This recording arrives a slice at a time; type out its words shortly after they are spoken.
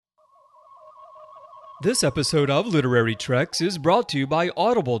This episode of Literary Treks is brought to you by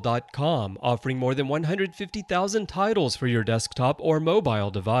Audible.com, offering more than 150,000 titles for your desktop or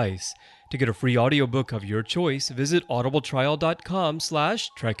mobile device. To get a free audiobook of your choice, visit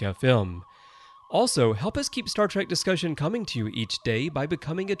audibletrial.com/TrekFM. Also, help us keep Star Trek discussion coming to you each day by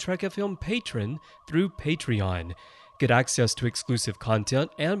becoming a Trek FM patron through Patreon. Get access to exclusive content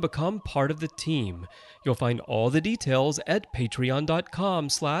and become part of the team. You'll find all the details at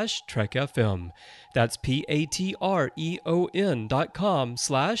patreon.com/TrekFM. That's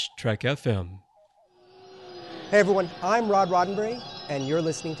patreon.com/TrekFM. Hey everyone, I'm Rod Roddenberry, and you're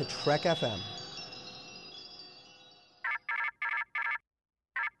listening to Trek FM.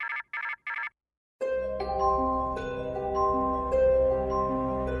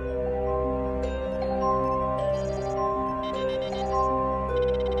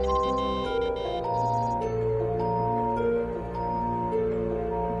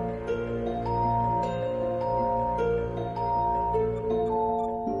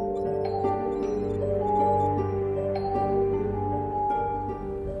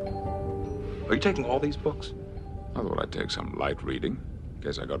 Are you taking all these books? I thought I'd take some light reading.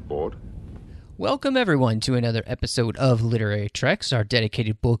 Guess I got bored. Welcome, everyone, to another episode of Literary Treks, our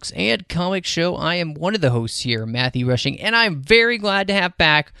dedicated books and comics show. I am one of the hosts here, Matthew Rushing, and I'm very glad to have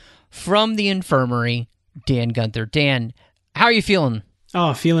back from the infirmary, Dan Gunther. Dan, how are you feeling?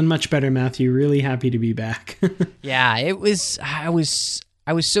 Oh, feeling much better, Matthew. Really happy to be back. Yeah, I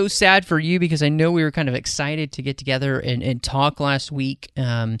was so sad for you because I know we were kind of excited to get together and talk last week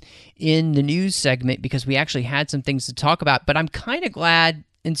in the news segment because we actually had some things to talk about. But I'm kind of glad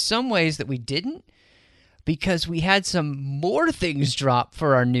in some ways that we didn't, because we had some more things drop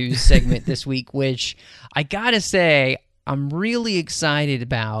for our news segment this week, which I gotta say I'm really excited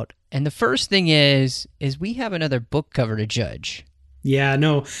about. And the first thing is we have another book cover to judge. Yeah,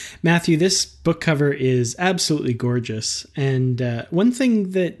 no, Matthew, this book cover is absolutely gorgeous. And one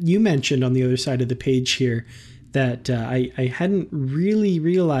thing that you mentioned on the other side of the page here that I hadn't really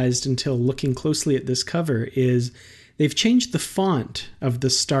realized until looking closely at this cover is they've changed the font of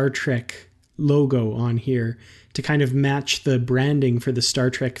the Star Trek logo on here to kind of match the branding for the Star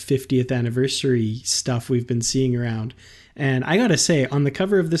Trek 50th anniversary stuff we've been seeing around. And I gotta say, on the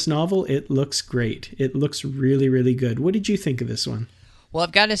cover of this novel, it looks great. It looks really, really good. What did you think of this one? Well,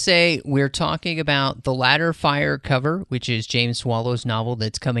 I've got to say, we're talking about The Ladder Fire cover, which is James Swallow's novel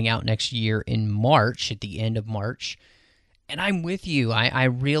that's coming out next year in March, at the end of March. And I'm with you. I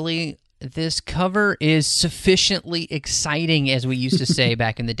really, this cover is sufficiently exciting, as we used to say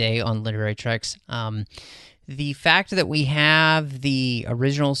back in the day on Literary Treks. The fact that we have the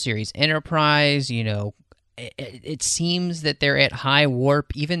original series Enterprise, you know, it seems that they're at high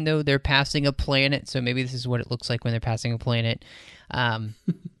warp, even though they're passing a planet. So maybe this is what it looks like when they're passing a planet. I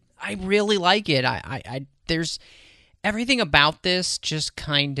really like it. I there's everything about this just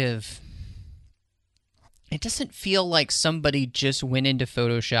kind of, it doesn't feel like somebody just went into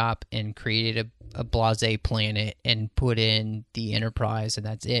Photoshop and created a blasé planet and put in the Enterprise and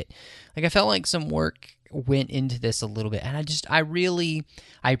that's it. Like, I felt like some work went into this a little bit, and I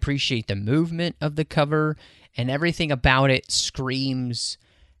appreciate the movement of the cover, and everything about it screams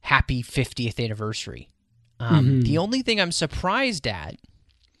happy 50th anniversary. The only thing I'm surprised at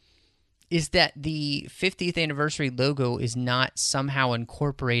is that the 50th anniversary logo is not somehow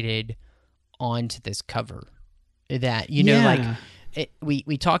incorporated onto this cover. That, you know, like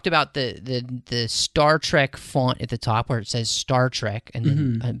we talked about the Star Trek font at the top where it says Star Trek,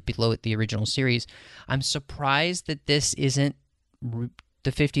 and then below it the original series. I'm surprised that this isn't the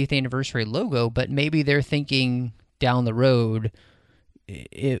 50th anniversary logo, but maybe they're thinking down the road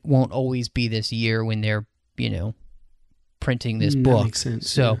it won't always be this year when they're, you know, printing this book. That makes sense,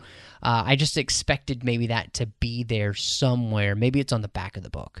 so I just expected maybe that to be there somewhere. Maybe it's on the back of the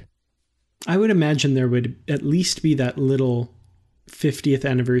book. I would imagine there would at least be that little 50th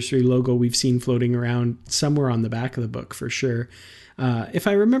anniversary logo we've seen floating around somewhere on the back of the book for sure. If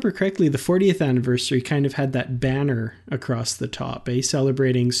I remember correctly, the 40th anniversary kind of had that banner across the top,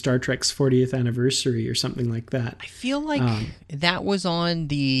 celebrating Star Trek's 40th anniversary or something like that. I feel like that was on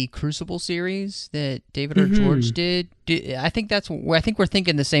the Crucible series that David R. George did. I think we're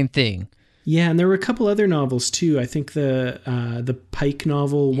thinking the same thing. Yeah, and there were a couple other novels too. I think the Pike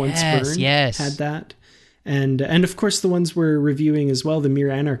novel Once Burned had that. And of course the ones we're reviewing as well, the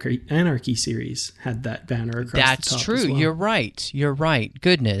Mere Anarchy series had that banner across the top. That's true. As well. You're right.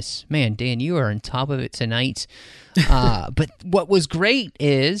 Goodness, man, Dan, you are on top of it tonight. But what was great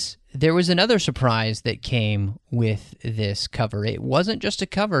is there was another surprise that came with this cover. It wasn't just a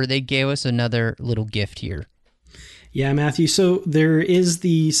cover. They gave us another little gift here. Yeah, Matthew. So there is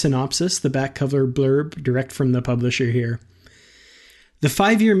the synopsis, the back cover blurb, direct from the publisher here. The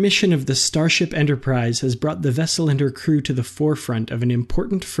 5-year mission of the Starship Enterprise has brought the vessel and her crew to the forefront of an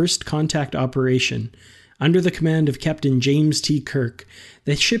important first contact operation. Under the command of Captain James T. Kirk,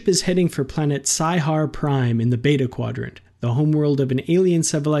 the ship is heading for planet Sihar Prime in the Beta Quadrant, the homeworld of an alien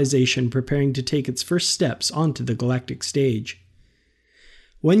civilization preparing to take its first steps onto the galactic stage.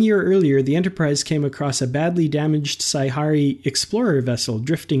 1 year earlier, the Enterprise came across a badly damaged Sihari explorer vessel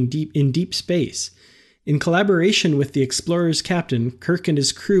drifting in deep space. In collaboration with the explorer's captain, Kirk and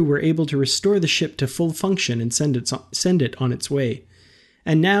his crew were able to restore the ship to full function and send it on its way.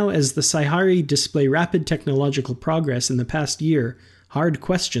 And now, as the Sihari display rapid technological progress in the past year, hard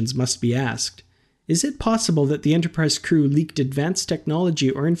questions must be asked. Is it possible that the Enterprise crew leaked advanced technology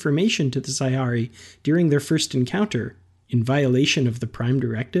or information to the Sihari during their first encounter, in violation of the Prime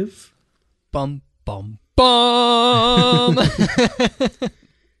Directive? Bum, bum, bum!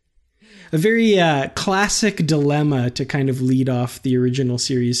 A very classic dilemma to kind of lead off the original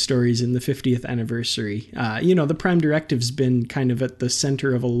series stories in the 50th anniversary. The Prime Directive's been kind of at the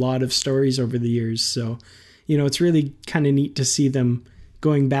center of a lot of stories over the years, so, it's really kind of neat to see them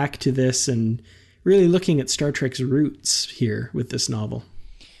going back to this and really looking at Star Trek's roots here with this novel.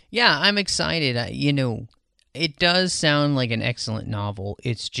 Yeah, I'm excited. It does sound like an excellent novel.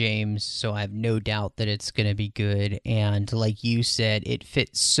 It's James, so I have no doubt that it's going to be good. And like you said, it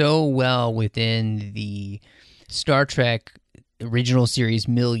fits so well within the Star Trek original series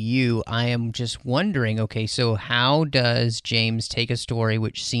milieu. I am just wondering, okay, so how does James take a story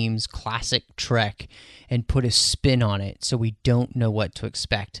which seems classic Trek and put a spin on it so we don't know what to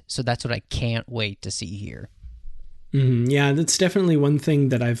expect? So that's what I can't wait to see here. Yeah, that's definitely one thing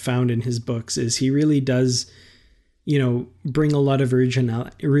that I've found in his books is he really does, bring a lot of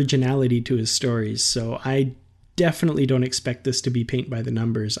originality to his stories. So I definitely don't expect this to be paint by the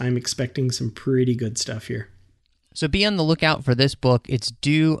numbers. I'm expecting some pretty good stuff here. So be on the lookout for this book. It's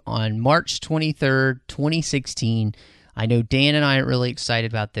due on March 23rd, 2016. I know Dan and I are really excited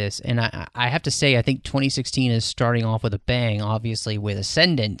about this, and I have to say, I think 2016 is starting off with a bang, obviously, with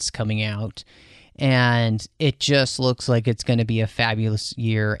Ascendance coming out. And it just looks like it's going to be a fabulous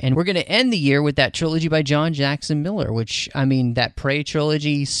year. And we're going to end the year with that trilogy by John Jackson Miller, which, that Prey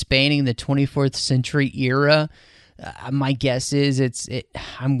trilogy spanning the 24th century era. My guess is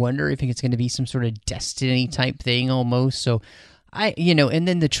I'm wondering if it's going to be some sort of Destiny type thing almost. So and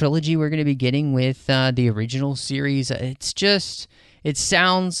then the trilogy we're going to be getting with the original series. It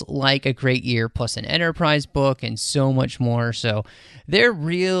sounds like a great year, plus an Enterprise book and so much more. So they're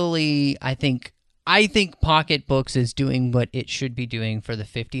really, I think Pocket Books is doing what it should be doing for the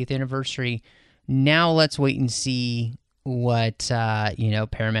 50th anniversary. Now let's wait and see what,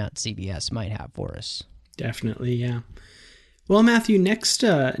 Paramount CBS might have for us. Definitely, yeah. Well, Matthew, next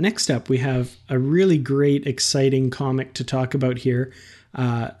up we have a really great, exciting comic to talk about here.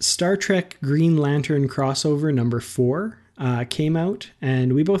 Star Trek Green Lantern crossover number 4 came out,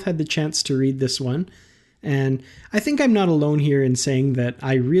 and we both had the chance to read this one. And I think I'm not alone here in saying that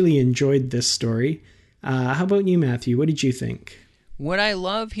I really enjoyed this story. How about you, Matthew? What did you think? What I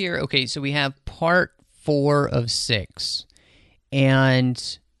love here, okay, so we have part 4 of 6,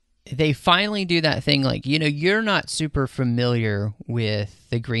 and they finally do that thing like, you're not super familiar with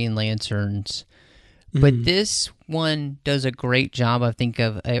the Green Lanterns, but this one does a great job, I think,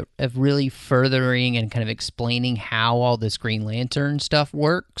 of really furthering and kind of explaining how all this Green Lantern stuff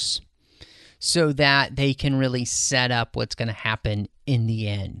works, so that they can really set up what's going to happen in the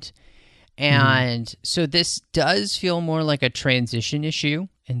end. And so this does feel more like a transition issue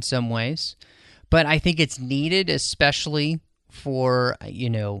in some ways, but I think it's needed, especially for,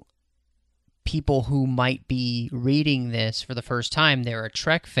 people who might be reading this for the first time. They're a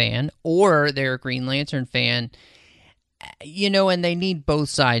Trek fan or they're a Green Lantern fan, and they need both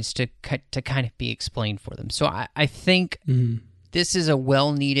sides to kind of be explained for them. So I think this is a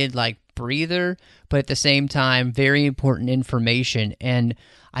well-needed, breather, but at the same time, very important information. And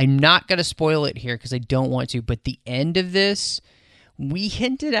I'm not going to spoil it here because I don't want to, but the end of this, we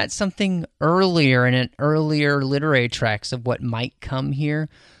hinted at something earlier in an earlier literary tracks of what might come here.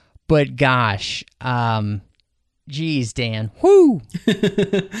 But gosh, geez, Dan, whoo!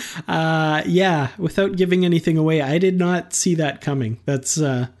 Yeah, without giving anything away, I did not see that coming. That's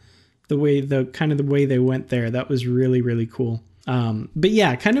the way they went there. That was really, really cool. But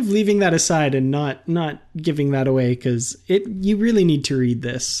yeah, kind of leaving that aside and not giving that away, because you really need to read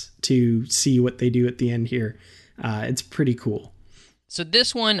this to see what they do at the end here. It's pretty cool. So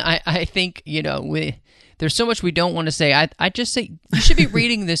this one, I think, there's so much we don't want to say. I just say you should be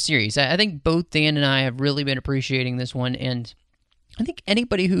reading this series. I think both Dan and I have really been appreciating this one, and I think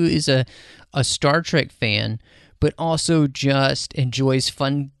anybody who is a Star Trek fan, but also just enjoys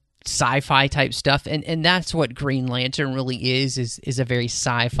fun sci-fi type stuff, and that's what Green Lantern really is a very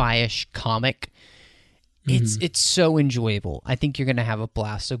sci-fi-ish comic. It's so enjoyable. I think you're going to have a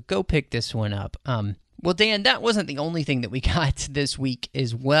blast, so go pick this one up. Well, Dan, that wasn't the only thing that we got this week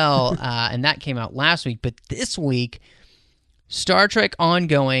as well, and that came out last week, but this week, Star Trek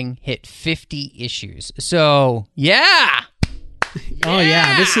Ongoing hit 50 issues. So, yeah! Oh,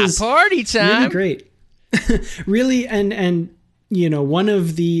 yeah, this is party time. Really great. Really, and one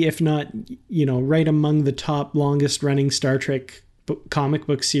of the, if not, right among the top longest running Star Trek comic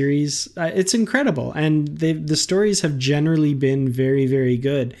book series. It's incredible, and the stories have generally been very, very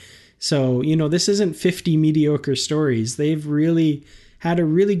good. So, this isn't 50 mediocre stories. They've really had a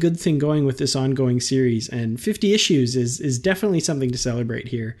really good thing going with this ongoing series, and 50 issues is definitely something to celebrate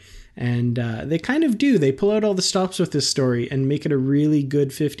here. And they kind of do. They pull out all the stops with this story and make it a really good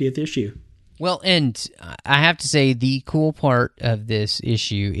 50th issue. Well, and I have to say the cool part of this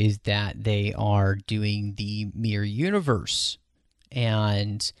issue is that they are doing the Mirror Universe.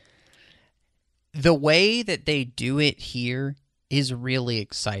 And the way that they do it here is really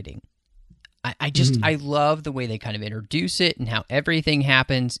exciting. I love the way they kind of introduce it and how everything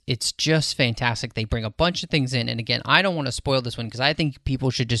happens. It's just fantastic. They bring a bunch of things in. And again, I don't want to spoil this one because I think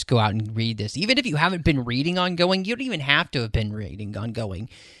people should just go out and read this. Even if you haven't been reading Ongoing, you don't even have to have been reading Ongoing.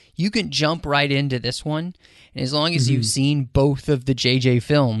 You can jump right into this one. And as long as you've seen both of the JJ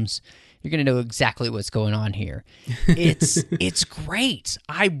films, you're going to know exactly what's going on here. It's great.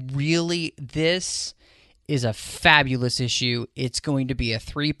 This is a fabulous issue. It's going to be a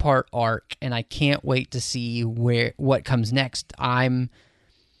 3-part arc, and I can't wait to see what comes next. I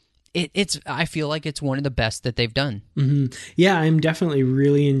feel like it's one of the best that they've done. Mm-hmm. Yeah, I'm definitely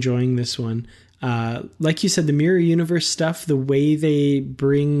really enjoying this one. Like you said, the Mirror Universe stuff, the way they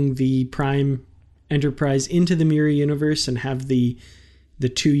bring the Prime Enterprise into the Mirror Universe and have the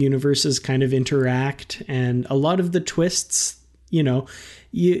two universes kind of interact, and a lot of the twists,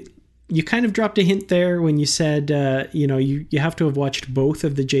 you kind of dropped a hint there when you said, you have to have watched both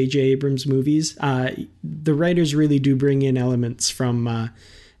of the J.J. Abrams movies. The writers really do bring in elements from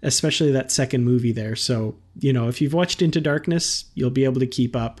especially that second movie there. So, if you've watched Into Darkness, you'll be able to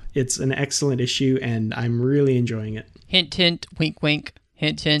keep up. It's an excellent issue, and I'm really enjoying it. Hint, hint, wink, wink.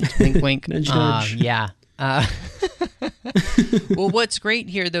 Hint, hint, wink, wink. Nudge, nudge. Yeah. Well, what's great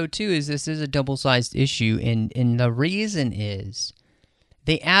here, though, too, is this is a double-sized issue, and the reason is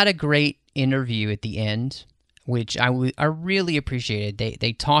they add a great interview at the end, which I really appreciated.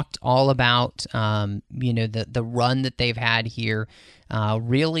 They talked all about the run that they've had here,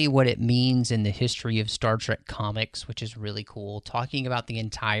 really what it means in the history of Star Trek comics, which is really cool. Talking about the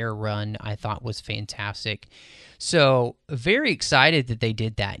entire run, I thought was fantastic. So very excited that they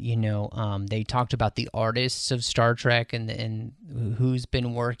did that. They talked about the artists of Star Trek and who's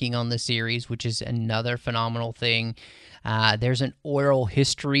been working on the series, which is another phenomenal thing. There's an oral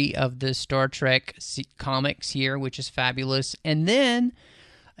history of the Star Trek comics here, which is fabulous. And then,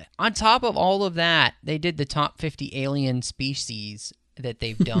 on top of all of that, they did the top 50 alien species that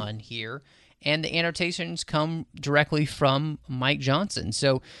they've done here. And the annotations come directly from Mike Johnson.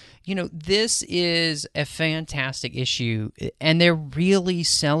 So, this is a fantastic issue. And they're really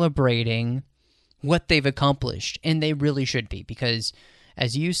celebrating what they've accomplished. And they really should be, because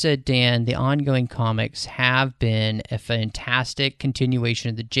as you said, Dan, the ongoing comics have been a fantastic continuation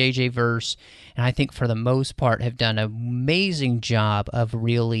of the JJ verse, and I think for the most part have done an amazing job of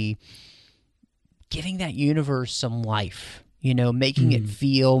really giving that universe some life, making it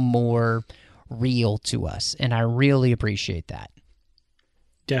feel more real to us, and I really appreciate that.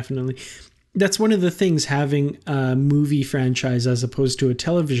 Definitely. That's one of the things having a movie franchise as opposed to a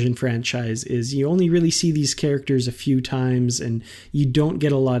television franchise is you only really see these characters a few times and you don't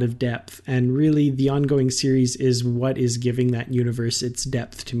get a lot of depth. And really the ongoing series is what is giving that universe its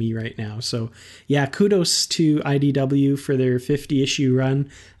depth to me right now. So yeah, kudos to IDW for their 50 issue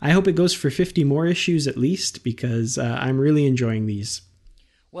run. I hope it goes for 50 more issues at least, because I'm really enjoying these.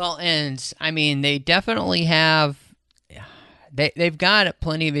 Well, and I mean, they definitely have... They've got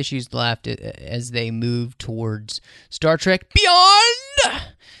plenty of issues left as they move towards Star Trek Beyond,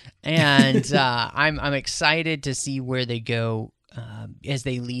 and I'm excited to see where they go as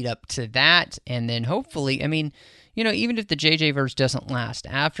they lead up to that, and then hopefully, I mean, even if the JJ verse doesn't last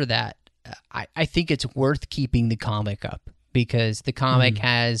after that, I think it's worth keeping the comic up, because the comic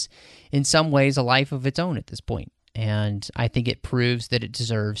has, in some ways, a life of its own at this point, and I think it proves that it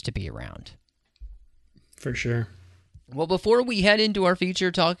deserves to be around. For sure. Well, before we head into our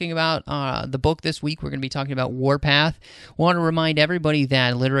feature talking about the book this week, we're going to be talking about Warpath. I want to remind everybody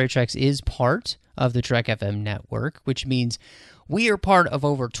that Literary Treks is part of the Trek FM network, which means we are part of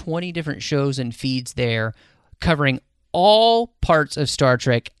over 20 different shows and feeds there covering all parts of Star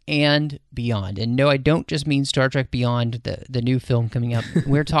Trek and beyond. And no, I don't just mean Star Trek Beyond, the new film coming up.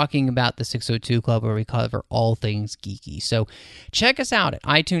 We're talking about the 602 Club, where we cover all things geeky. So check us out at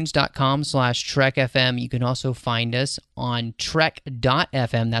itunes.com/TrekFM. You can also find us on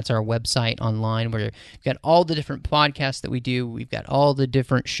trek.fm. That's our website online, where we've got all the different podcasts that we do. We've got all the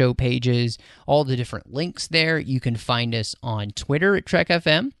different show pages, all the different links there. You can find us on Twitter at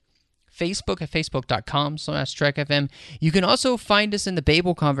TrekFM. Facebook at facebook.com/TrekFM. You can also find us in the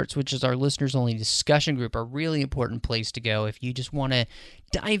Babel Converts, which is our listeners-only discussion group, a really important place to go if you just want to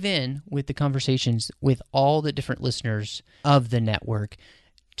dive in with the conversations with all the different listeners of the network.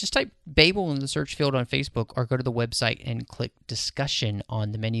 Just type Babel in the search field on Facebook or go to the website and click discussion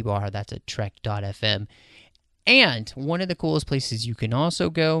on the menu bar. That's at trek.fm. And one of the coolest places you can also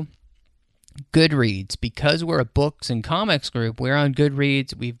go, Goodreads. Because we're a books and comics group, we're on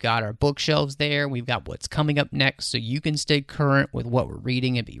Goodreads. We've got our bookshelves there. We've got what's coming up next, so you can stay current with what we're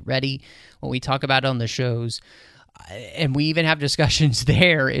reading and be ready when we talk about it on the shows. And we even have discussions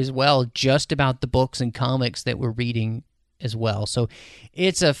there as well, just about the books and comics that we're reading as well. So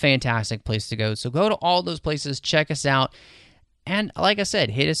it's a fantastic place to go. So go to all those places, check us out. And like I said,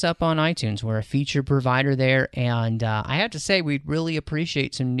 hit us up on iTunes. We're a feature provider there. And I have to say, we'd really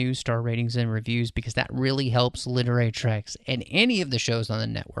appreciate some new star ratings and reviews, because that really helps Literary Treks and any of the shows on the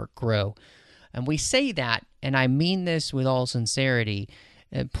network grow. And we say that, and I mean this with all sincerity.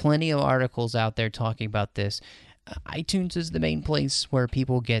 Plenty of articles out there talking about this. iTunes is the main place where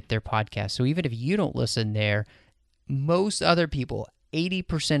people get their podcasts. So even if you don't listen there, most other people,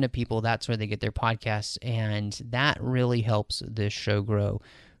 80% of people, that's where they get their podcasts, and that really helps this show grow.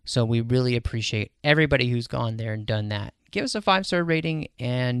 So we really appreciate everybody who's gone there and done that. Give us a 5-star rating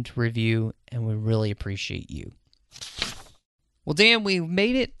and review, and we really appreciate you. Well, Dan, we've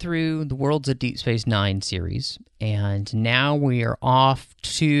made it through the Worlds of Deep Space Nine series, and now we are off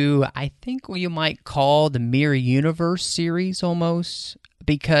to, I think what you might call the Mirror Universe series almost,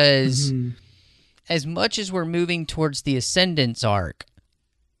 because as much as we're moving towards the Ascendance arc,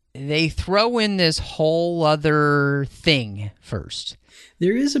 they throw in this whole other thing first.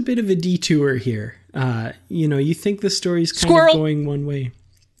 There is a bit of a detour here. You think the story's kind of going one way.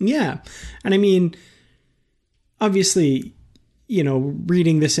 Yeah. And I mean, obviously,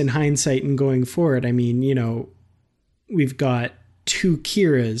 reading this in hindsight and going forward, I mean, we've got 2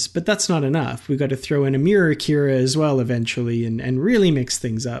 Kiras, but that's not enough. We've got to throw in a Mirror Kira as well eventually and really mix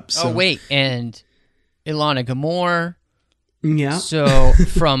things up. So. Oh, wait, and Ilana Gamor. Yeah. So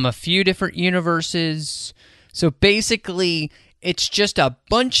from a few different universes. So basically, it's just a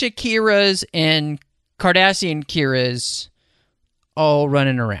bunch of Kiras and Cardassian Kiras all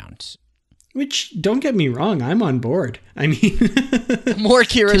running around. Which, don't get me wrong, I'm on board. I mean... more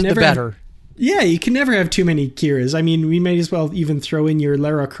Kiras, the better. Yeah, you can never have too many Kiras. I mean, we may as well even throw in your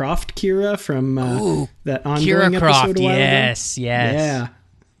Lara Croft Kira from that ongoing Kira Croft, episode a while ago. Yes. Yeah.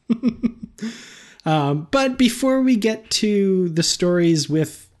 But before we get to the stories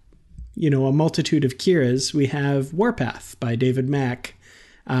with, a multitude of Kiras, we have Warpath by David Mack,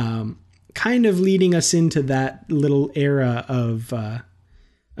 kind of leading us into that little era of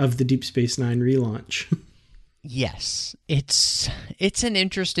the Deep Space Nine relaunch. Yes, it's an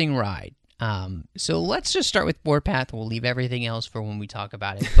interesting ride. So let's just start with Warpath. We'll leave everything else for when we talk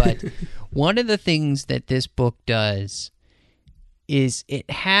about it. But one of the things that this book does is it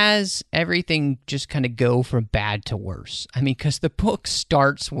has everything just kind of go from bad to worse. I mean, because the book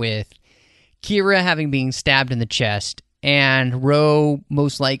starts with Kira having been stabbed in the chest and Ro,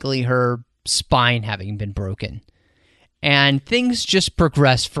 most likely her spine having been broken. And things just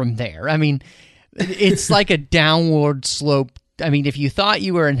progress from there. I mean, it's like a downward slope. I mean, if you thought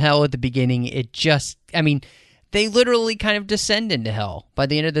you were in hell at the beginning, they literally kind of descend into hell by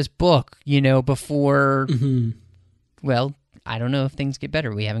the end of this book, before, well, I don't know if things get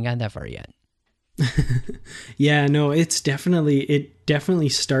better. We haven't gotten that far yet. Yeah, no, it definitely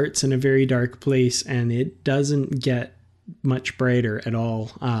starts in a very dark place, and it doesn't get much brighter at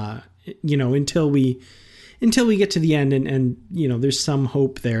all. Until we get to the end, and there's some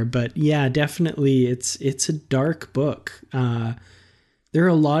hope there. But yeah, definitely, it's a dark book. There are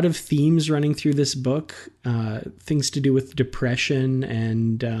a lot of themes running through this book, things to do with depression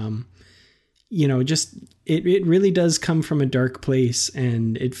and. It really does come from a dark place,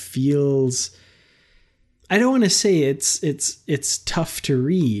 and it feels, I don't want to say it's tough to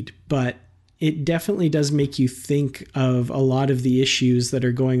read, but it definitely does make you think of a lot of the issues that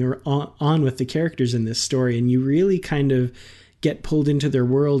are going on with the characters in this story. And you really kind of get pulled into their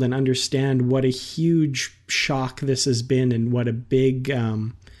world and understand what a huge shock this has been, and what a big,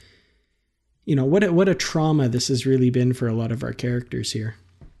 what a trauma this has really been for a lot of our characters here.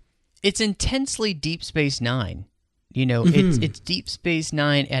 It's intensely Deep Space Nine. It's Deep Space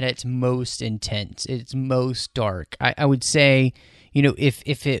Nine at its most intense, its most dark. I would say,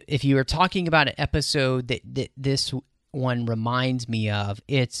 if you were talking about an episode that this one reminds me of,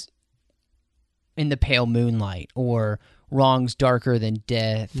 it's In the Pale Moonlight, or Wrongs Darker Than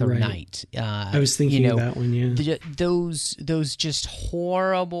Death or Right. Night. I was thinking of that one, yeah. Those just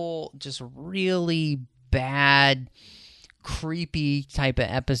horrible, just really bad, creepy type of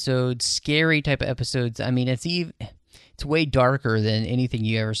episodes, scary type of episodes. I mean, it's way darker than anything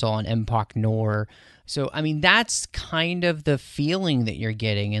you ever saw on Empok Nor. So, I mean, that's kind of the feeling that you're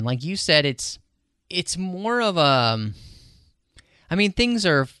getting. And like you said, it's more of a... I mean, things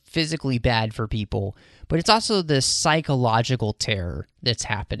are physically bad for people, but it's also the psychological terror that's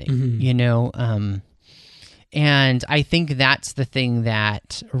happening, and I think that's the thing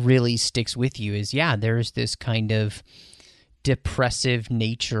that really sticks with you is, there's this kind of depressive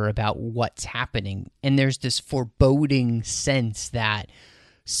nature about what's happening, and there's this foreboding sense that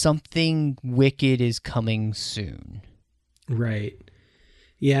something wicked is coming soon. Right.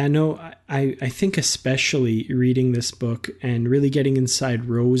 Yeah, no, I think especially reading this book and really getting inside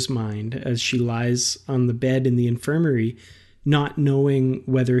Ro's mind as she lies on the bed in the infirmary, not knowing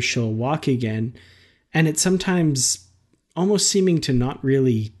whether she'll walk again, and it's sometimes almost seeming to not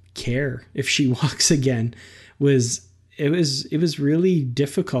really care if she walks again, was really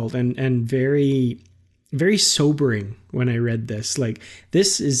difficult and very, very sobering when I read this. Like,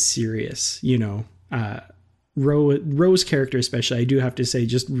 this is serious, Ro's character especially, I do have to say,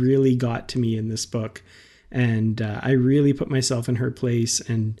 just really got to me in this book. And I really put myself in her place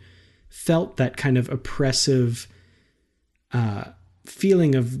and felt that kind of oppressive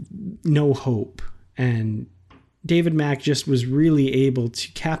feeling of no hope. And David Mack just was really able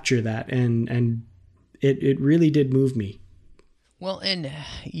to capture that, and it really did move me. Well, and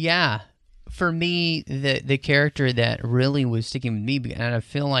for me, the character that really was sticking with me, and I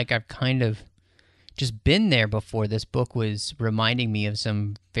feel like I've kind of just been there before, this book was reminding me of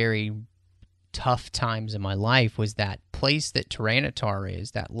some very tough times in my life, was that place that Tyranitar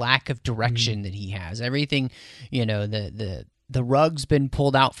is, that lack of direction that he has. Everything, the rug's been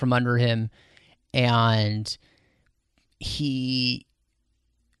pulled out from under him, and he's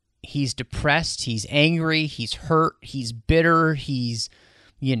depressed, he's angry, he's hurt, he's bitter, he's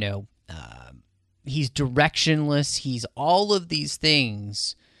directionless, he's all of these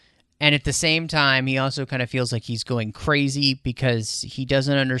things. And at the same time, he also kind of feels like he's going crazy because he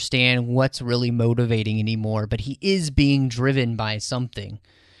doesn't understand what's really motivating anymore, but he is being driven by something.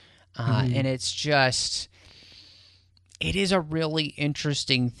 And it's just, it is a really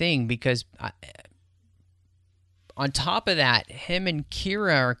interesting thing because on top of that, him and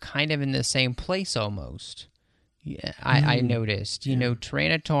Kira are kind of in the same place almost. Yeah, I noticed.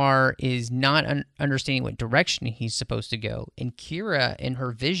 Tyranitar is not understanding what direction he's supposed to go, and Kira, in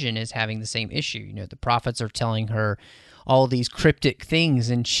her vision, is having the same issue. The prophets are telling her all these cryptic things,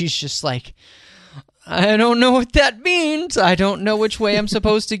 and she's just like, I don't know what that means. I don't know which way I'm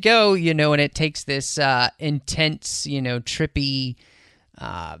supposed to go, and it takes this intense, trippy,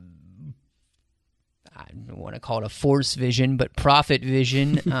 I don't want to call it a force vision, but prophet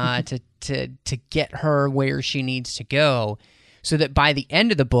vision to get her where she needs to go, so that by the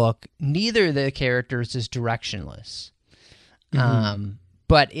end of the book, neither of the characters is directionless.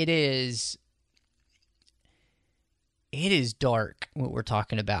 But it is dark what we're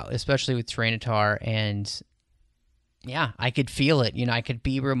talking about, especially with Tyranitar, and I could feel it. I could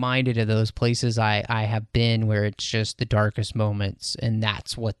be reminded of those places I have been where it's just the darkest moments, and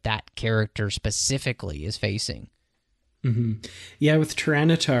that's what that character specifically is facing. Yeah, with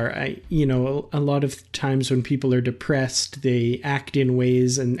Tyranitar, a lot of times when people are depressed, they act in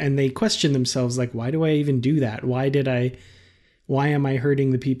ways and they question themselves, like, why do I even do that? Why am I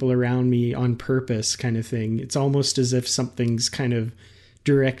hurting the people around me on purpose, kind of thing? It's almost as if something's kind of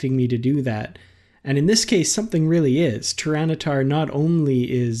directing me to do that. And in this case, something really is. Tyranitar not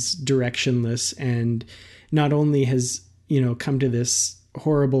only is directionless and not only has, come to this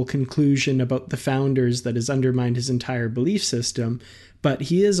horrible conclusion about the founders that has undermined his entire belief system, but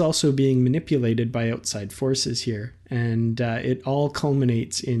he is also being manipulated by outside forces here. And it all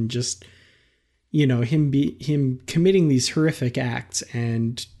culminates in just, him committing these horrific acts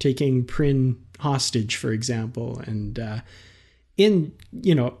and taking Prin hostage, for example. And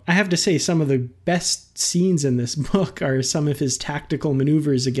I have to say some of the best scenes in this book are some of his tactical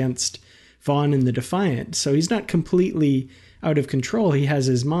maneuvers against Vaughn and the Defiant. So he's not completely out of control. He has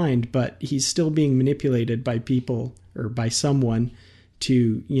his mind, but he's still being manipulated by people or by someone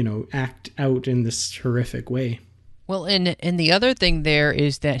to, act out in this horrific way. Well, and the other thing there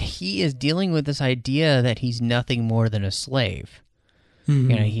is that he is dealing with this idea that he's nothing more than a slave.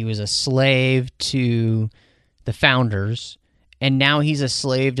 Mm-hmm. He was a slave to the founders, and now he's a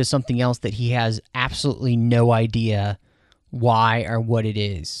slave to something else that he has absolutely no idea why or what it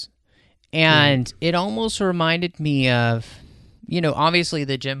is. And it almost reminded me of, obviously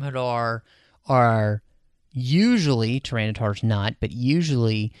the Jem'Hadar are usually, Tyranitar's not, but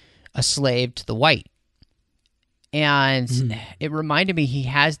usually a slave to the white. And it reminded me he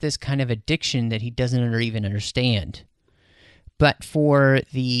has this kind of addiction that he doesn't even understand. But for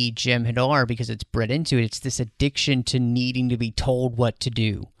the Jem'Hadar, because it's bred into it, it's this addiction to needing to be told what to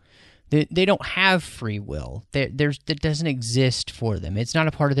do. They don't have free will. That doesn't exist for them. It's not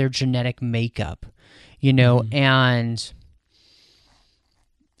a part of their genetic makeup, and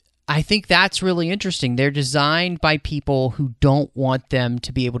I think that's really interesting. They're designed by people who don't want them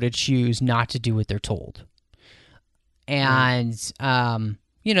to be able to choose not to do what they're told. And,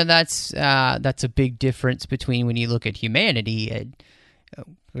 that's a big difference between when you look at humanity,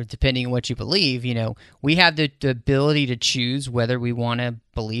 depending on what you believe, we have the ability to choose whether we want to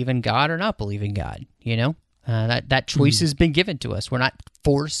believe in God or not believe in God, that choice has been given to us. We're not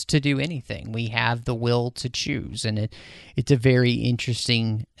forced to do anything. We have the will to choose, and it's a very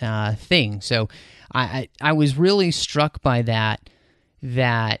interesting thing. So I was really struck by that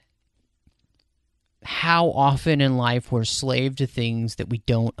how often in life we're slave to things that we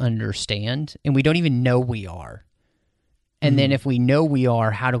don't understand and we don't even know we are. And then if we know we are,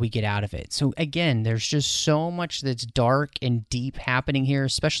 how do we get out of it? So again, there's just so much that's dark and deep happening here,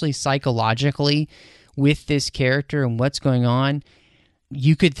 especially psychologically with this character and what's going on.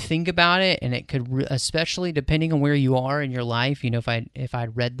 You could think about it, and it could, especially depending on where you are in your life. If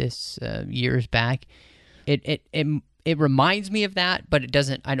I'd read this years back, it reminds me of that, but it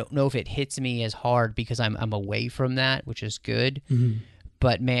doesn't. I don't know if it hits me as hard because I'm away from that, which is good. Mm-hmm.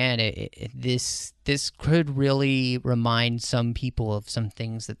 But man, this could really remind some people of some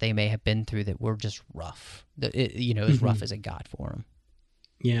things that they may have been through that were just rough. As rough as it got for them.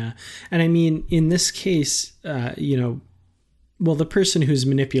 Yeah, and I mean, in this case, the person who's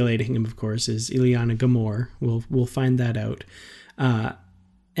manipulating him, of course, is Illyana Gamor. We'll find that out.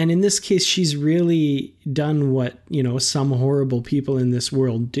 And in this case, she's really done what, some horrible people in this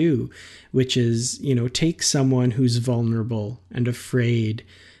world do, which is, take someone who's vulnerable and afraid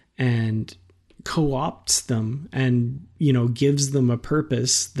and co-opts them and, gives them a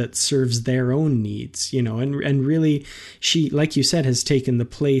purpose that serves their own needs, and really she, like you said, has taken the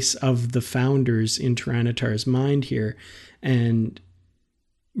place of the founders in Tyranitar's mind here and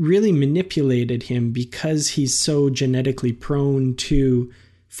really manipulated him because he's so genetically prone to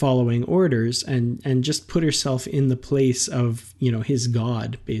following orders and just put herself in the place of, his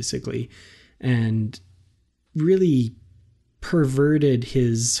God, basically, and really perverted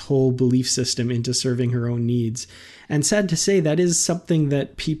his whole belief system into serving her own needs. And sad to say, that is something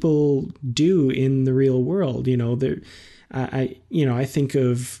that people do in the real world. I think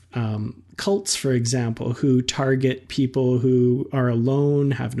of cults, for example, who target people who are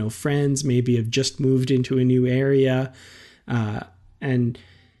alone, have no friends, maybe have just moved into a new area, and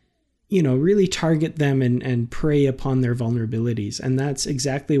really target them and prey upon their vulnerabilities. And that's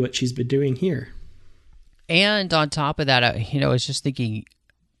exactly what she's been doing here. And on top of that, I was just thinking,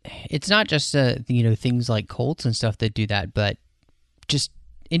 it's not just, things like cults and stuff that do that, but just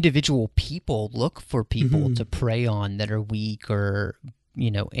individual people look for people to prey on that are weak or,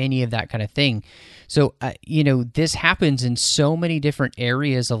 any of that kind of thing. So, this happens in so many different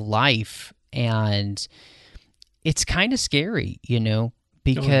areas of life, and it's kind of scary,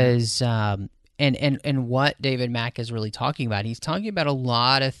 because and what David Mack is really talking about, he's talking about a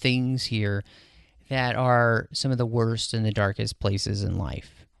lot of things here that are some of the worst and the darkest places in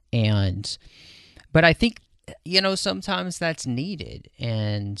life. But I think, sometimes that's needed,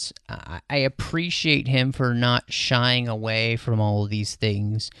 and I appreciate him for not shying away from all of these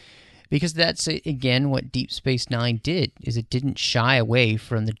things, because that's, again, what Deep Space Nine did, is it didn't shy away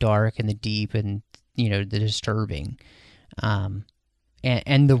from the dark and the deep and, the disturbing.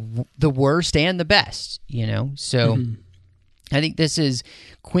 And the worst and the best, So I think this is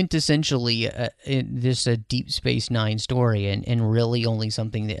quintessentially a Deep Space Nine story, and really only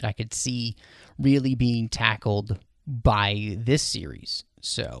something that I could see really being tackled by this series.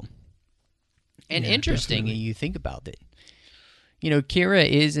 So, and interesting, definitely. You think about it. Kira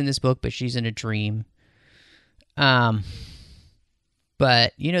is in this book, but she's in a dream. But,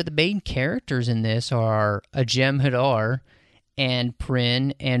 the main characters in this are Ajem Hadar and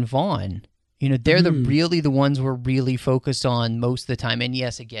Prin and Vaughn. They're really the ones we're really focused on most of the time. And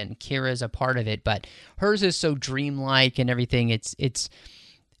yes, again, Kira's a part of it, but hers is so dreamlike and everything. It's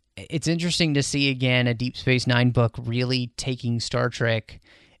interesting to see, again, a Deep Space Nine book really taking Star Trek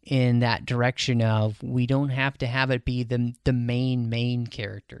in that direction of, we don't have to have it be the main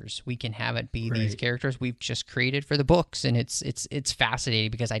characters. We can have it be these characters we've just created for the books, and it's fascinating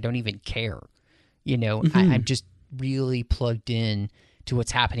because I don't even care. I'm just really plugged in to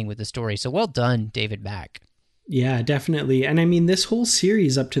what's happening with the story. So well done, David Mack. Yeah, definitely. And I mean, this whole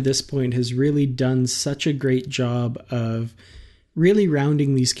series up to this point has really done such a great job of really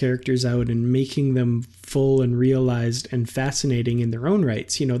rounding these characters out and making them full and realized and fascinating in their own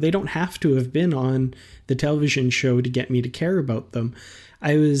rights. They don't have to have been on the television show to get me to care about them.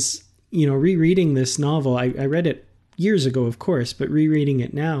 I was, rereading this novel. I read it years ago, of course, but rereading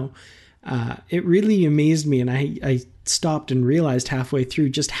it now, it really amazed me. And I stopped and realized halfway through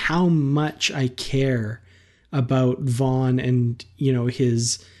just how much I care about Vaughn and,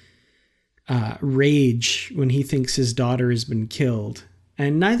 his rage when he thinks his daughter has been killed.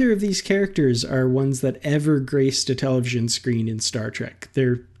 And neither of these characters are ones that ever graced a television screen in Star Trek.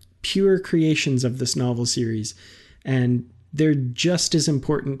 They're pure creations of this novel series, and they're just as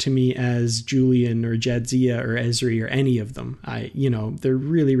important to me as Julian or Jadzia or Ezri or any of them. They're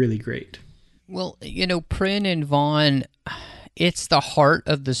really, really great. Well, Prin and Vaughn, it's the heart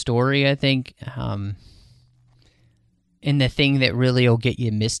of the story, I think, and the thing that really will get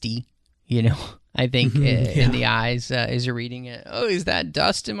you misty. I think in the eyes as you're reading it. Oh, is that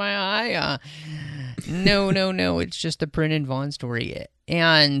dust in my eye? No. It's just a Prin and Vaughn story.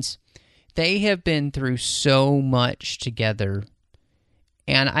 And they have been through so much together.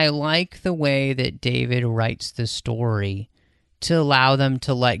 And I like the way that David writes the story to allow them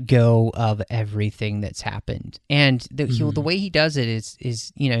to let go of everything that's happened. And the way he does it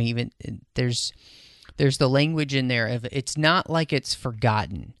is even there's the language in there of, it's not like it's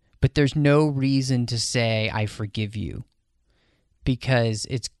forgotten. But there's no reason to say, I forgive you, because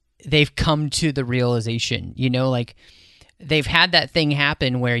they've come to the realization, they've had that thing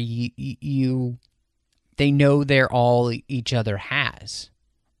happen where they know they're all each other has.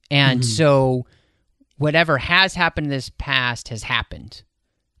 And so whatever has happened in this past has happened,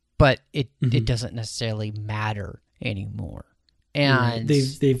 but it doesn't necessarily matter anymore. And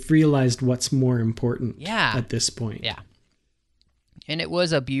they've realized what's more important at this point. Yeah. And it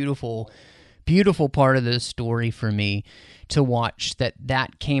was a beautiful, beautiful part of the story for me to watch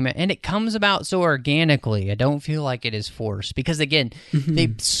that came, and it comes about so organically. I don't feel like it is forced, because again,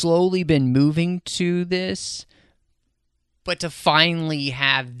 they've slowly been moving to this, but to finally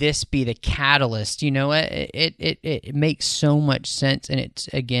have this be the catalyst, it makes so much sense. And it's,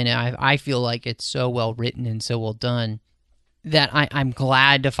 again, I feel like it's so well written and so well done that I'm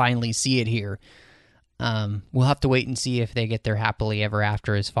glad to finally see it here. We'll have to wait and see if they get their happily ever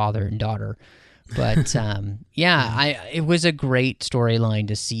after as father and daughter. But it was a great storyline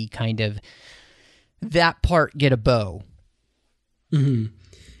to see kind of that part get a bow. Mm-hmm.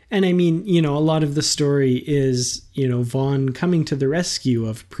 And I mean, a lot of the story is, Vaughn coming to the rescue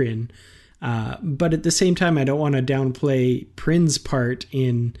of Prin. But at the same time, I don't want to downplay Prin's part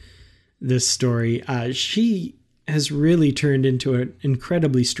in this story. She has really turned into an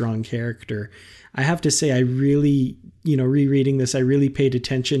incredibly strong character. I have to say, I really, rereading this, I really paid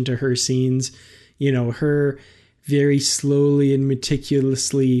attention to her scenes, her very slowly and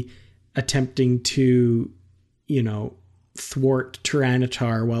meticulously attempting to, thwart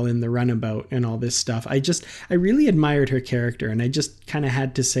Tyranitar while in the runabout and all this stuff. I really admired her character, and I just kind of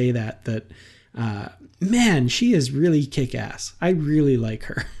had to say that man, she is really kick-ass. I really like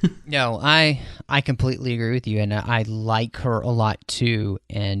her. No, I completely agree with you, and I like her a lot too,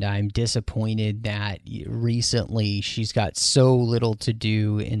 and I'm disappointed that recently she's got so little to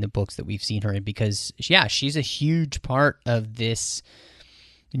do in the books that we've seen her in, because, she's a huge part of this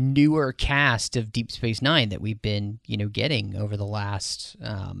newer cast of Deep Space Nine that we've been, getting over the last,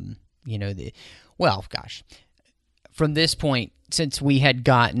 from this point, since we had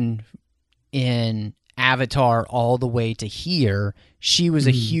gotten in Avatar all the way to here, she was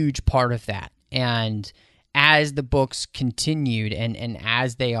a huge part of that. And as the books continued and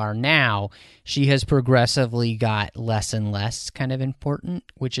as they are now, she has progressively got less and less kind of important,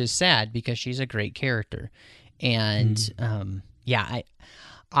 which is sad because she's a great character. And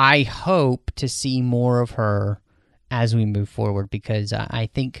I hope to see more of her as we move forward, because I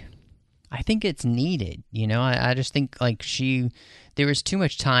think I think it's needed. I just think like there was too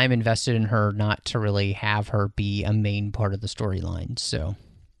much time invested in her not to really have her be a main part of the storyline. So,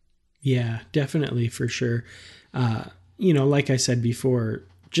 yeah, definitely, for sure. Like I said before,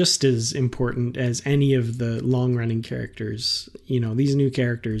 just as important as any of the long running characters, these new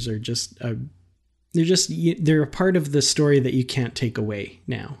characters are they're a part of the story that you can't take away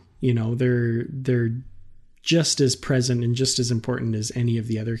now. They're just as present and just as important as any of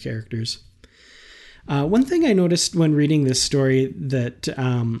the other characters. One thing I noticed when reading this story that,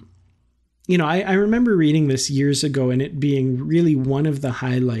 I remember reading this years ago and it being really one of the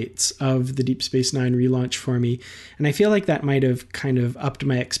highlights of the Deep Space Nine relaunch for me. And I feel like that might have kind of upped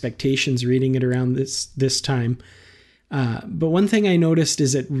my expectations reading it around this time. But one thing I noticed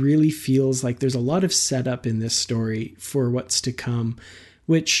is it really feels like there's a lot of setup in this story for what's to come,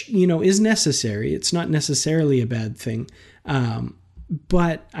 which, is necessary. It's not necessarily a bad thing.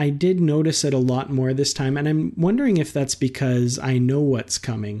 But I did notice it a lot more this time. And I'm wondering if that's because I know what's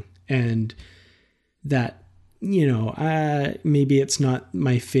coming and that, maybe it's not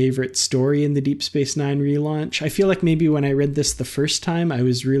my favorite story in the Deep Space Nine relaunch. I feel like maybe when I read this the first time, I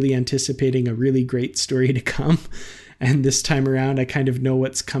was really anticipating a really great story to come. And this time around, I kind of know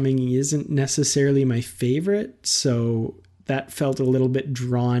what's coming isn't necessarily my favorite. So that felt a little bit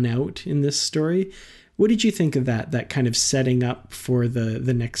drawn out in this story. What did you think of that kind of setting up for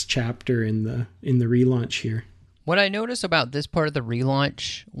the next chapter in the relaunch here? What I noticed about this part of the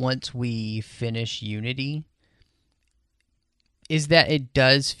relaunch, once we finish Unity, is that it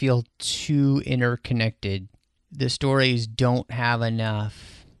does feel too interconnected. The stories don't have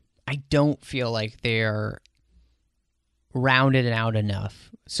enough. I don't feel like they're rounded out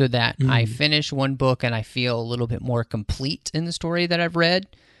enough so that I finish one book and I feel a little bit more complete in the story that I've read.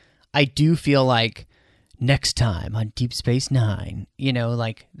 I do feel like next time on Deep Space Nine,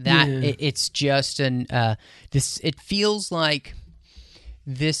 like that. Yeah. It's just it feels like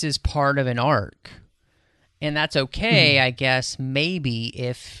this is part of an arc, and that's okay. I guess maybe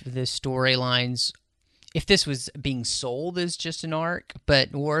if the storylines, if this was being sold as just an arc,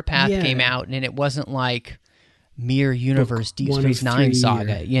 but Warpath came out and it wasn't like Mirror Universe Deep Space Nine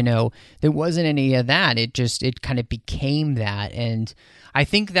saga, there wasn't any of that. It kind of became that. And I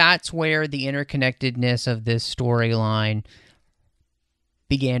think that's where the interconnectedness of this storyline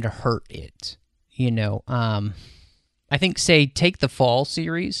began to hurt it. I think, take the Fall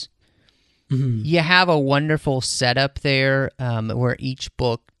series. Mm-hmm. You have a wonderful setup there where each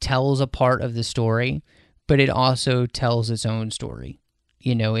book tells a part of the story, but it also tells its own story.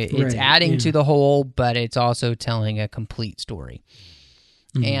 It's adding to the whole, but it's also telling a complete story.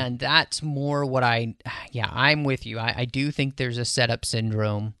 Mm-hmm. And that's more what I'm with you. I do think there's a setup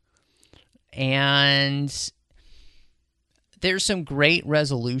syndrome. And there's some great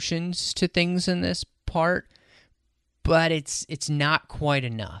resolutions to things in this part, but it's not quite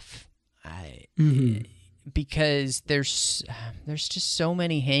enough. Because there's just so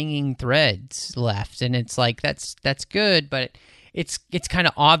many hanging threads left, and it's like that's good, but it's kind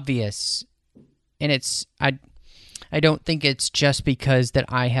of obvious, and I don't think it's just because that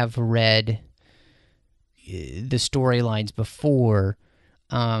I have read the storylines before.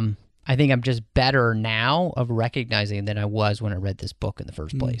 I think I'm just better now of recognizing than I was when I read this book in the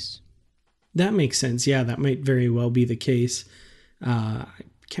first place. That makes sense. Yeah, that might very well be the case. I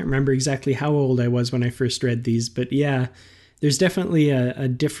can't remember exactly how old I was when I first read these, but yeah, there's definitely a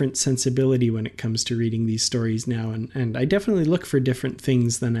different sensibility when it comes to reading these stories now, and I definitely look for different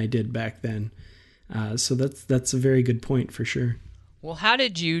things than I did back then. So that's a very good point for sure. Well, how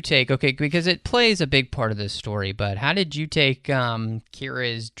did you take, because it plays a big part of this story, but how did you take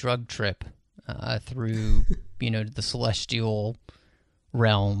Kira's drug trip through, the celestial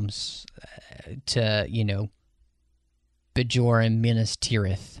realms to, Bajoran Minas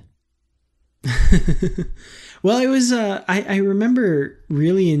Tirith? Well, it was, I remember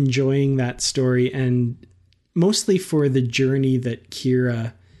really enjoying that story, and mostly for the journey that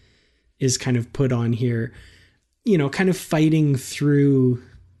Kira is kind of put on here, kind of fighting through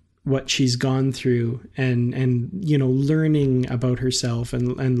what she's gone through and learning about herself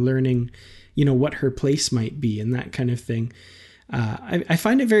and learning, what her place might be and that kind of thing. I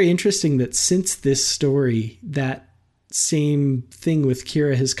find it very interesting that since this story, that same thing with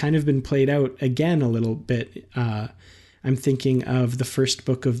Kira has kind of been played out again a little bit. I'm thinking of the first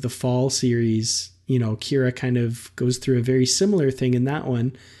book of the Fall series. Kira kind of goes through a very similar thing in that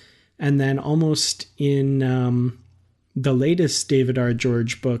one. And then almost in the latest David R.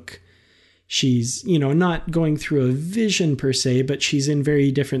 George book, she's, not going through a vision per se, but she's in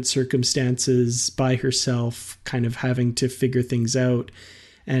very different circumstances by herself, kind of having to figure things out.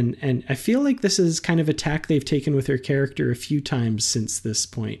 And I feel like this is kind of a tack they've taken with her character a few times since this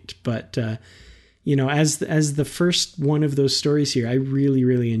point. But, as the first one of those stories here, I really,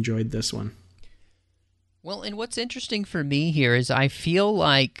 really enjoyed this one. Well, and what's interesting for me here is I feel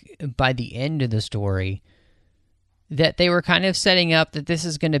like by the end of the story that they were kind of setting up that this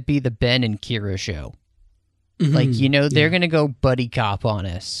is going to be the Ben and Kira show. Mm-hmm. Like, they're going to go buddy cop on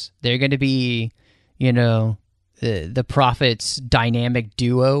us. They're going to be, the Prophets dynamic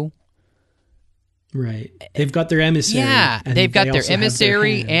duo. Right. They've got their emissary. Yeah, they've got their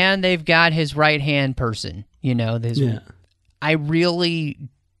emissary and they've got his right-hand person. That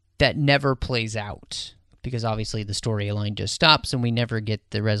never plays out because obviously the storyline just stops and we never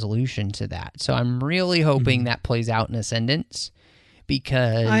get the resolution to that. So I'm really hoping that plays out in Ascendance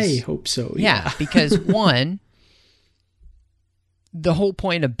because... I hope so, yeah. Because one, the whole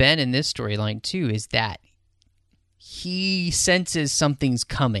point of Ben in this storyline too is that he senses something's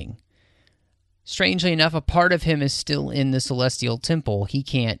coming. Strangely enough, a part of him is still in the Celestial Temple. He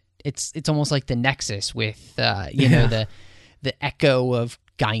can't... It's almost like the Nexus with, the echo of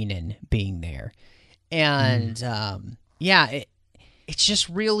Guinan being there. And, it's just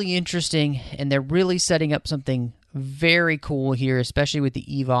really interesting, and they're really setting up something very cool here, especially with the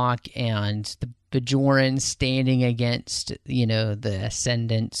Evok and the Bajoran standing against, the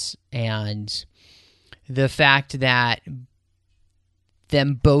Ascendants, and the fact that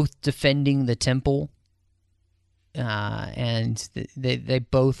them both defending the temple, and they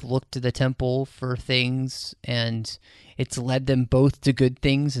both look to the temple for things, and it's led them both to good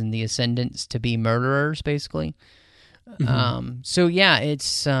things and the Ascendants to be murderers, basically. So yeah, it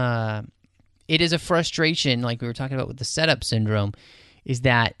is a frustration, like we were talking about with the setup syndrome, is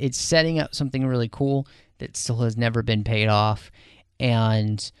that it's setting up something really cool that still has never been paid off.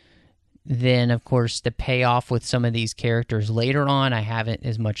 And then, of course, the payoff with some of these characters later on, I haven't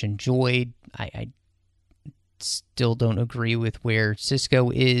as much enjoyed. I still don't agree with where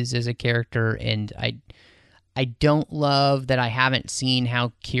Sisko is as a character, and I don't love that I haven't seen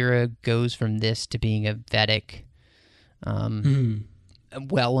how Kira goes from this to being a Vedic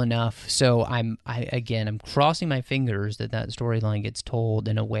well enough. So I'm crossing my fingers that storyline gets told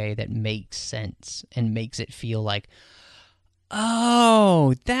in a way that makes sense and makes it feel like,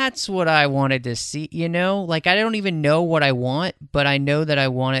 oh, that's what I wanted to see. Like I don't even know what I want, but I know that I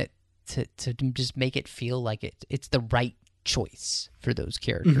want it to just make it feel like it's the right choice for those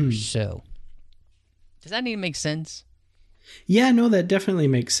characters. So does that even make sense? Yeah, no, that definitely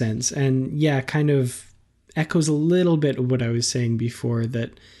makes sense. And yeah, kind of echoes a little bit of what I was saying before,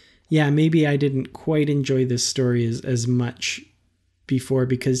 that, yeah, maybe I didn't quite enjoy this story as much before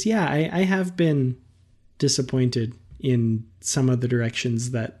because, yeah, I have been disappointed in some of the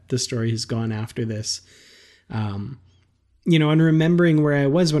directions that the story has gone after this. And remembering where I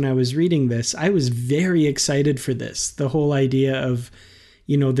was when I was reading this, I was very excited for this. The whole idea of,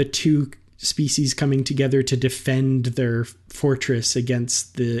 the two species coming together to defend their fortress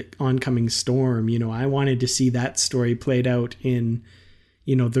against the oncoming storm. I wanted to see that story played out in,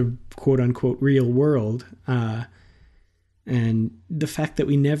 the quote unquote real world. And the fact that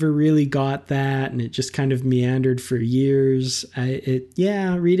we never really got that, and it just kind of meandered for years.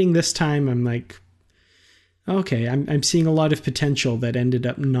 Reading this time, I'm like, okay, I'm seeing a lot of potential that ended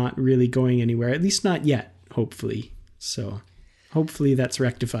up not really going anywhere, at least not yet, hopefully. So hopefully that's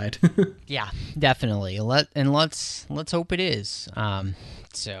rectified. Yeah, definitely. Let's hope it is. And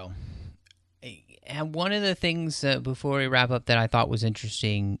one of the things before we wrap up that I thought was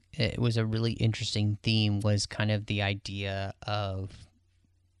interesting, it was a really interesting theme, was kind of the idea of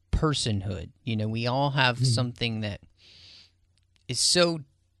personhood. We all have something that is so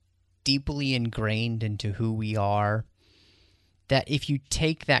deeply ingrained into who we are that if you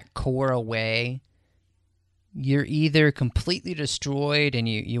take that core away, you're either completely destroyed and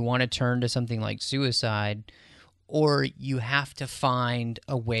you want to turn to something like suicide, or you have to find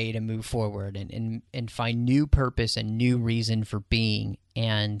a way to move forward and find new purpose and new reason for being.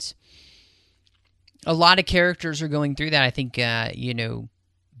 And a lot of characters are going through that. I think,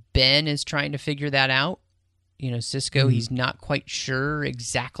 Ben is trying to figure that out. Sisko, he's not quite sure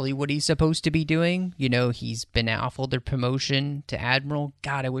exactly what he's supposed to be doing. He's been offered the promotion to Admiral.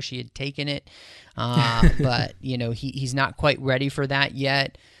 God, I wish he had taken it. But, he's not quite ready for that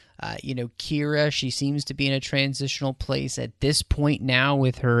yet. Kira, she seems to be in a transitional place at this point now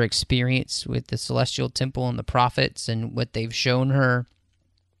with her experience with the Celestial Temple and the Prophets and what they've shown her.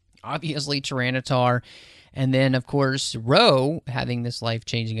 Obviously, Tyranitar. And then, of course, Ro having this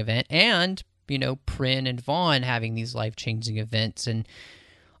life-changing event, and Prin and Vaughn having these life-changing events, and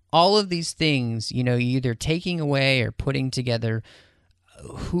all of these things, either taking away or putting together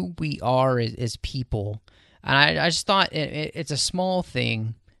who we are as people. And I just thought it's a small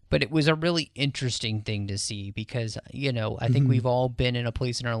thing, but it was a really interesting thing to see because, I think we've all been in a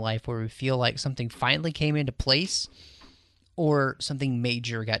place in our life where we feel like something finally came into place or something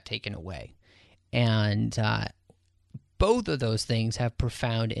major got taken away. And both of those things have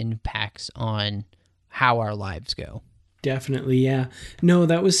profound impacts on how our lives go. Definitely, yeah. No,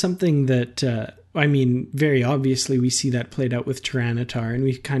 that was something that, very obviously we see that played out with Tyranitar, and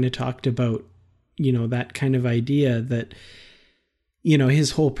we've kind of talked about, that kind of idea that,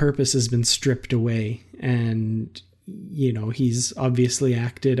 his whole purpose has been stripped away, and, he's obviously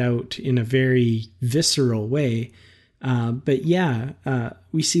acted out in a very visceral way. But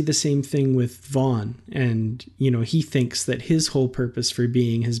we see the same thing with Vaughn, and, he thinks that his whole purpose for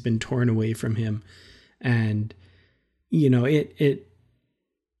being has been torn away from him. And, it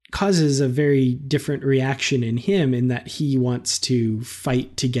causes a very different reaction in him in that he wants to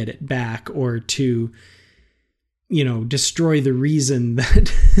fight to get it back or to, destroy the reason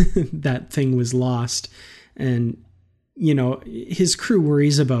that that thing was lost. And, his crew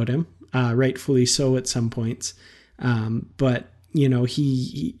worries about him, rightfully so at some points. But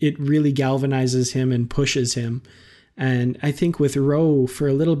it really galvanizes him and pushes him. And I think with Ro, for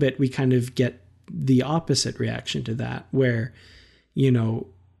a little bit, we kind of get the opposite reaction to that, where,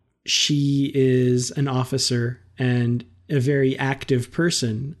 she is an officer and a very active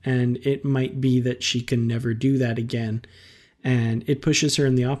person, and it might be that she can never do that again. And it pushes her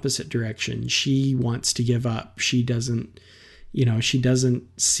in the opposite direction. She wants to give up. She doesn't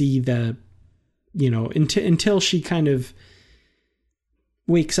see the, until she kind of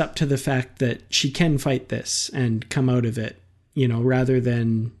wakes up to the fact that she can fight this and come out of it, rather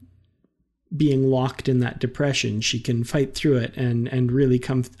than being locked in that depression. She can fight through it and really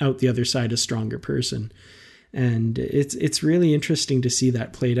come out the other side a stronger person. And it's really interesting to see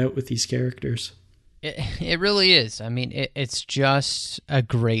that played out with these characters. It really is. I mean, it's just a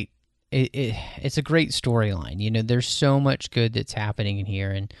great, it's a great storyline. There's so much good that's happening in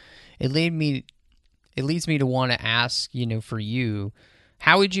here, and it leads me to want to ask, for you,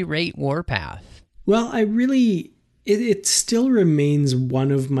 how would you rate Warpath? Well, it still remains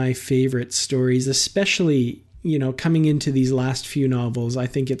one of my favorite stories, especially, coming into these last few novels. I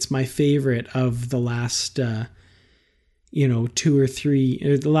think it's my favorite of the last, the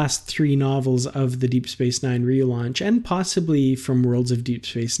last three novels of the Deep Space Nine relaunch, and possibly from Worlds of Deep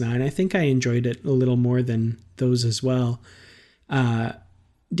Space Nine. I think I enjoyed it a little more than those as well.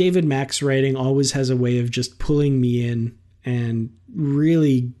 David Mack's writing always has a way of just pulling me in and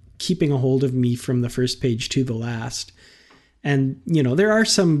really keeping a hold of me from the first page to the last. And, there are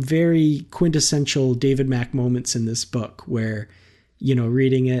some very quintessential David Mack moments in this book where,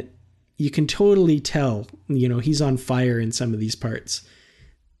 reading it, you can totally tell, he's on fire in some of these parts.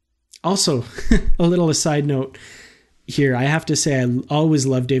 Also, a little aside note here, I have to say I always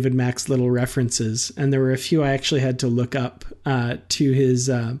love David Mack's little references, and there were a few I actually had to look up to his,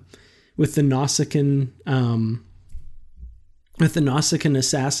 with the Nausicaan,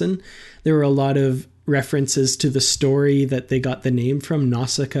 assassin. There were a lot of references to the story that they got the name from,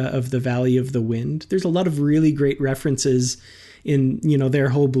 Nausicaa of the Valley of the Wind. There's a lot of really great references in, their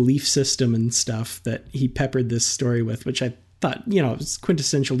whole belief system and stuff that he peppered this story with, which I thought, it was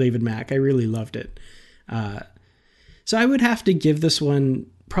quintessential David Mack. I really loved it. So I would have to give this one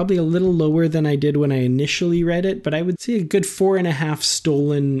probably a little lower than I did when I initially read it, but I would say a good 4.5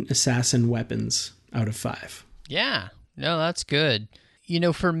 stolen assassin weapons out of 5. Yeah. No, that's good.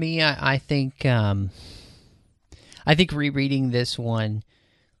 For me, I think rereading this one,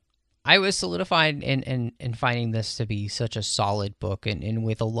 I was solidified in finding this to be such a solid book and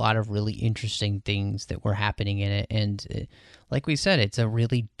with a lot of really interesting things that were happening in it. And like we said, it's a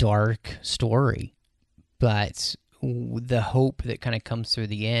really dark story, but the hope that kind of comes through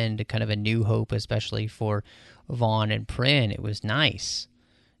the end, kind of a new hope, especially for Vaughn and Prin, it was nice.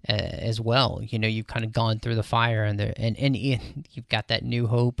 As well, you've kind of gone through the fire, and you've got that new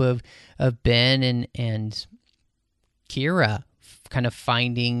hope of Ben and Kira kind of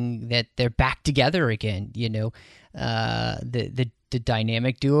finding that they're back together again. The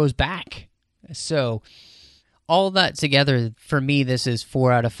dynamic duo is back. So all that together, for me, this is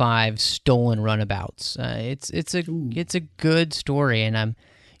 4 out of 5 stolen runabouts. It's a good story, and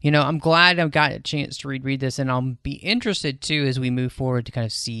I'm glad I've got a chance to read this, and I'll be interested, too, as we move forward to kind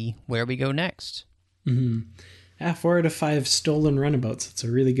of see where we go next. Mm-hmm. Yeah, 4 out of 5 stolen runabouts. It's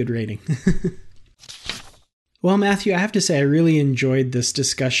a really good rating. Well, Matthew, I have to say I really enjoyed this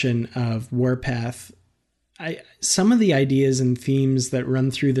discussion of Warpath. Some of the ideas and themes that run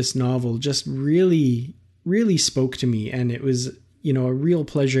through this novel just really, really spoke to me, and it was a real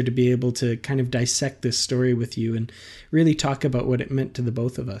pleasure to be able to kind of dissect this story with you and really talk about what it meant to the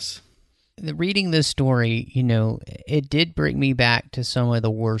both of us. Reading this story, it did bring me back to some of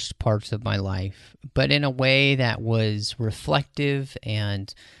the worst parts of my life, but in a way that was reflective,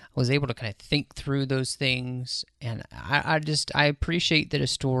 and I was able to kind of think through those things. And I appreciate that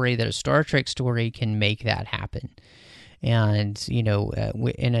a Star Trek story can make that happen. And,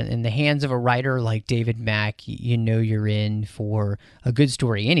 in the hands of a writer like David Mack, you're in for a good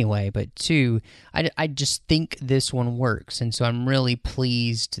story anyway. But two, I just think this one works. And so I'm really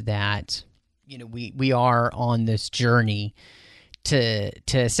pleased that, we are on this journey to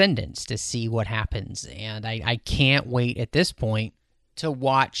Ascendance to see what happens. And I can't wait at this point to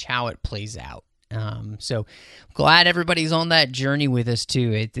watch how it plays out. So glad everybody's on that journey with us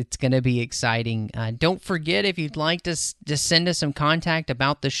too. It's going to be exciting. Don't forget, if you'd like to just send us some contact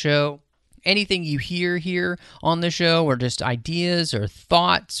about the show, anything you hear here on the show, or just ideas or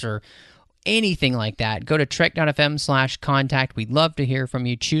thoughts or anything like that, go to trek.fm/contact. We'd love to hear from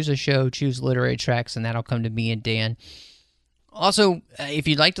you. Choose a show, choose Literary Treks, and that'll come to me and Dan. Also, if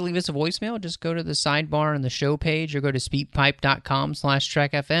you'd like to leave us a voicemail, just go to the sidebar on the show page or go to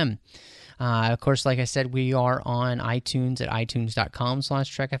speakpipe.com/trekfm. Of course, like I said, we are on iTunes at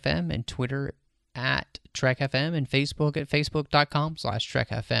itunes.com/trekfm, and Twitter at trekfm, and Facebook at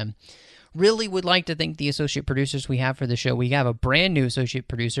facebook.com/trekfm. Really would like to thank the associate producers we have for the show. We have a brand new associate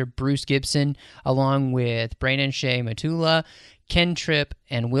producer, Bruce Gibson, along with Brandon Shea Matula, Ken Tripp,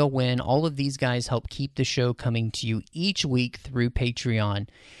 and Will Wynn. All of these guys help keep the show coming to you each week through Patreon.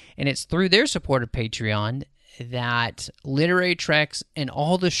 And it's through their support of Patreon that Literary Treks and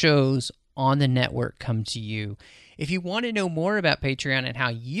all the shows on the network come to you. If you want to know more about Patreon and how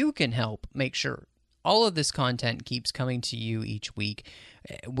you can help make sure all of this content keeps coming to you each week,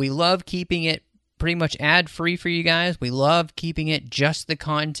 we love keeping it pretty much ad-free for you guys. We love keeping it just the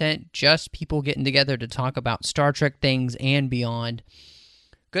content, just people getting together to talk about Star Trek things and beyond.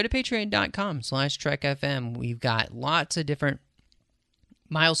 Go to patreon.com/trekfm. We've got lots of different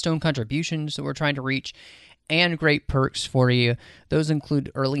milestone contributions that we're trying to reach, and great perks for you. Those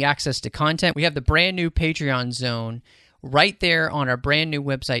include early access to content. We have the brand new Patreon zone right there on our brand new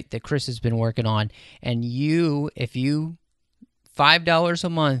website that Chris has been working on. And if you $5 a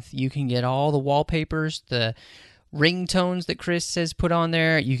month, you can get all the wallpapers, the ringtones that Chris has put on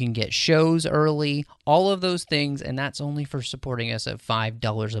there. You can get shows early, all of those things, and that's only for supporting us at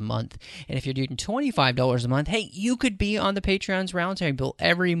 $5 a month. And if you're doing $25 a month, hey, you could be on the Patreon's Roundtable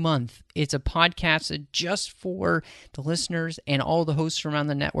every month. It's a podcast just for the listeners and all the hosts around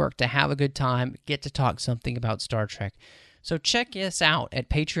the network to have a good time, get to talk something about Star Trek. So check us out at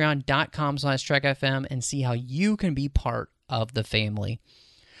patreon.com/trekfm and see how you can be part of the family.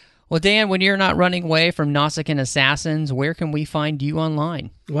 Well, Dan, when you're not running away from Nausicaan assassins, where can we find you online?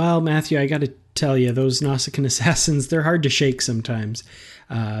 Well, Matthew, I got to tell you, those Nausicaan assassins, they're hard to shake sometimes.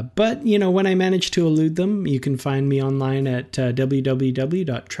 But, when I manage to elude them, you can find me online at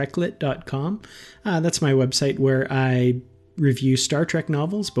www.treklit.com. That's my website where I review Star Trek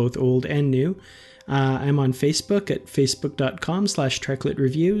novels, both old and new. I'm on Facebook at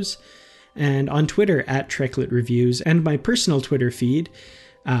facebook.com/TrekLitReviews, and on Twitter at TrekLitReviews, and my personal Twitter feed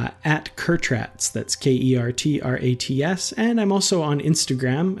at Kertrats, that's Kertrats, and I'm also on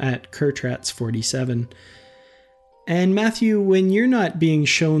Instagram at Kertrats47. And Matthew, when you're not being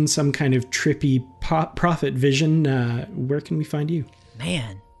shown some kind of trippy prophet vision, where can we find you?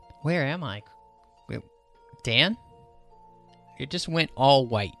 Man, where am I? Wait, Dan? It just went all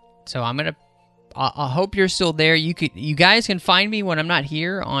white. So I hope you're still there. You guys can find me when I'm not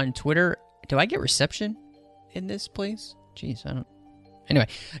here on Twitter. Do I get reception in this place? Jeez, I don't. Anyway,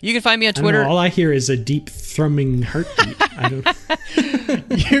 you can find me on Twitter. All I hear is a deep thrumming heartbeat.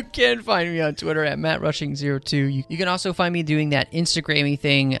 You can find me on Twitter at MattRushing02. You can also find me doing that Instagrammy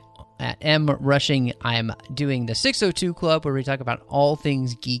thing at mrushing. I'm doing the 602 Club, where we talk about all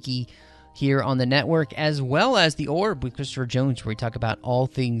things geeky here on the network, as well as The Orb with Christopher Jones, where we talk about all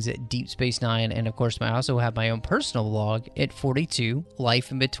things at Deep Space Nine. And of course, I also have my own personal blog at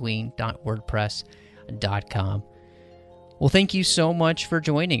 42lifeinbetween.wordpress.com. Well, thank you so much for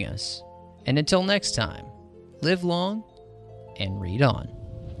joining us. And until next time, live long and read on.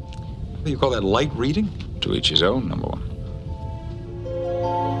 What do you call that, light reading? To each his own, number one.